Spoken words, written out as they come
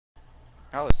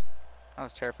That was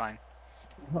terrifying.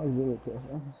 That was really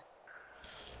terrifying.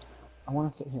 I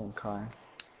want to sit here and cry.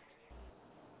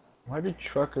 Why do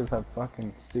truckers have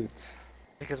fucking suits?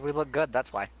 Because we look good,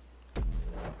 that's why.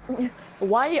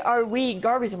 Why are we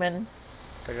garbage men?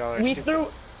 Because y'all are stupid.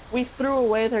 We threw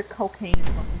away their cocaine.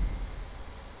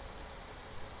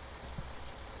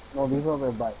 No, these are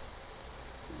their bikes.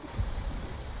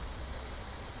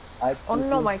 Oh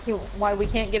no, Mikey, why we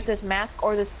can't get this mask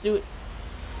or this suit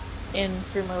in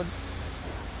free mode?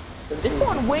 This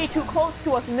one way too close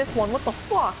to us in this one, what the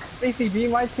fuck? Stacy, be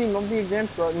my team, don't be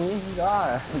against me.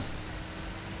 God.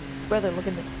 Brother, look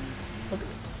at me. Look at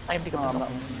me. I am to go.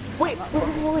 Wait.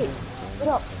 Split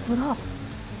up, split up.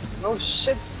 No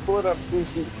shit, split up,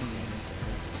 Stacy.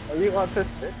 Are you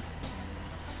autistic?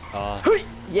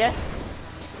 Yes.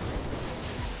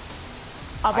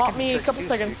 I bought me a couple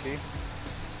seconds.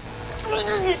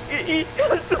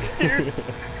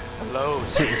 Hello,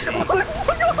 CC.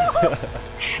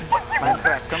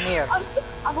 Minecraft, come here. I'm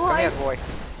Come here, boy.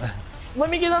 Let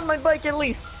me get on my bike at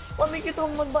least. Let me get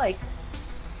on my bike.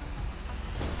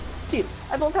 Dude,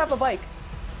 I don't have a bike.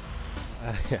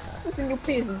 Yeah. Listen, you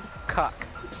piece. Cock.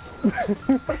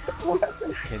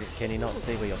 Can you not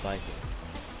see where your bike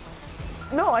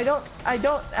is? No, I don't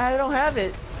have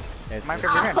it. Minecraft,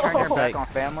 you're gonna turn your back on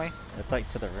family? It's like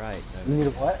to the right. You need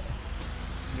a what?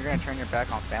 You're gonna turn your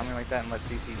back on family like that and let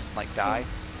CC, like, die?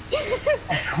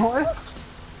 What?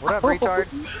 What up, retard?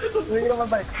 Let me get on my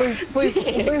bike,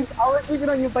 please. I'll let you get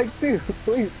on your bike too,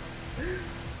 please.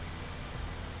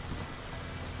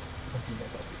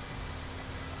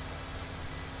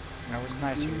 That was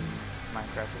nice, you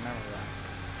Minecraft. Remember that.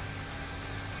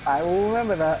 I will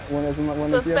remember that when it's your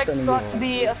Suspect turn. thought to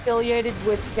be affiliated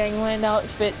with gangland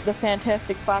outfit, the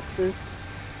Fantastic Foxes.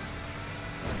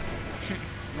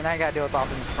 And I gotta deal with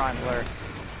Optimus Prime Blur.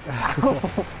 No,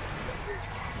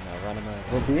 run him over.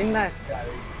 We're being nice, guys.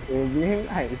 We're being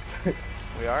nice.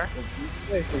 We are?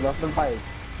 This is off the bike.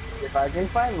 If I can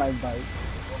find my bike,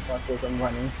 oh fuck this, I'm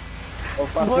running. Oh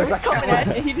fuck Blur's this, coming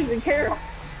at you, he doesn't care.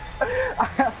 I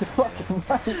have to fucking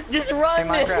run. Just run,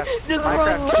 Hey, Minecraft. just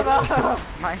Minecraft. run.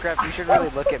 Minecraft, you should really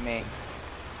look at me.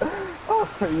 Oh,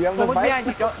 you have Don't the look bike? behind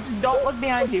you, don't look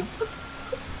behind you.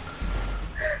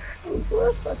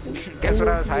 Guess what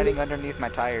I was hiding underneath my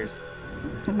tires?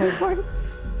 My bike?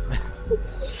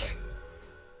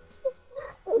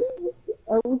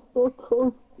 I was so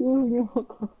close to you.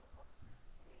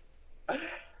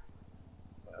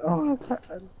 Oh my god.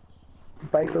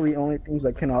 Bikes are the only things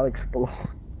that cannot explode.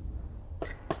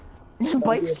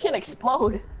 Bikes can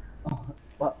explode. Oh,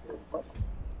 what?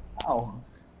 Ow.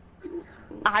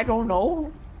 I don't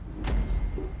know.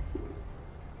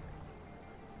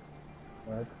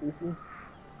 What, Cece?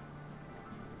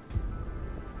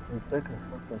 We took her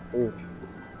fucking food.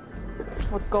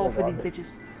 Let's go for these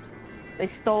bitches.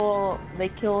 They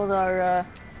killed our,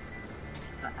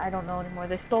 I don't know anymore.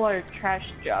 They stole our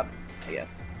trash job, I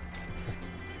guess.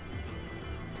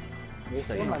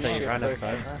 So you ran us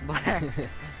over?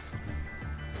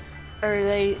 Or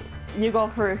you go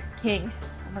for king.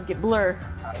 I'm gonna get Blur.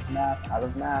 Out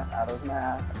of map.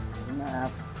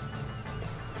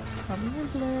 Come here,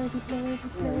 Blur.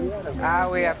 Ah,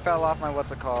 I fell off my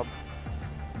what's it called?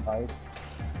 Bike.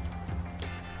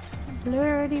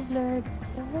 Blurdy.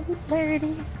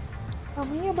 Come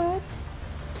here, bud.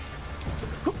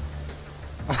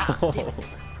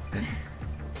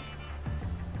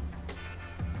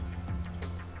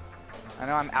 I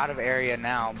know I'm out of area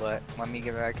now, but let me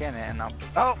get back in it and I'll...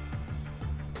 Oh!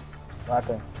 What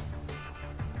happened?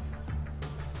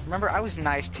 Remember, I was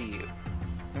nice to you.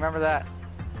 Remember that?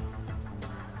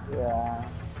 Yeah.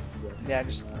 Yeah,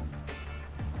 just...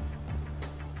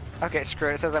 Okay, screw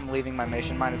it. It says I'm leaving my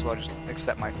mission. Might as well just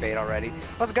accept my fate already.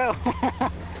 Let's go!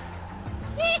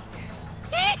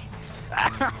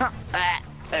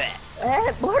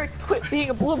 Blur, quit being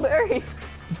a blueberry.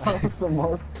 That was the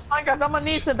most. My God, someone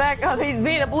needs to back up. He's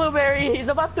being a blueberry. He's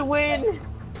about to win.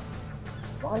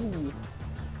 Why?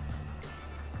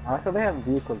 I like how they have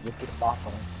vehicles just to stop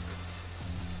them.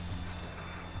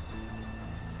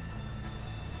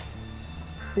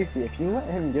 Cece, if you let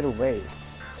him get away,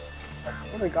 I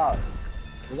swear to God,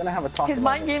 we're gonna have a talk. His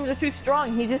about mind it. games are too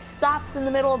strong. He just stops in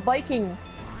the middle of biking.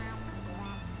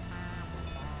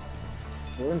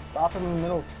 We're gonna stop him in the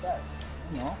middle of sex.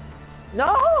 You know?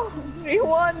 No! He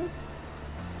won!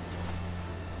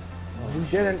 No, he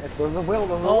didn't. If there's a will,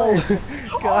 there's a Oh. way.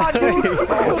 God. Oh,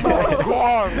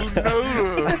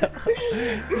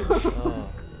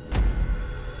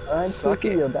 Alright, Suck Cece,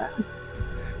 it. you're bad.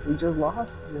 You just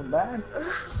lost. You're bad.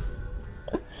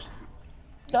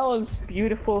 That was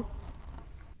beautiful.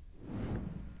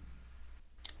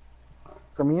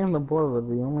 So me and the boy were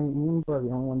the only, me and the boy were the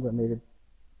only ones that made it.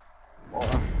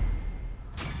 Oh,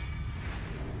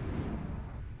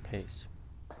 Peace.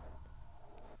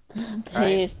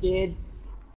 Peace, dude.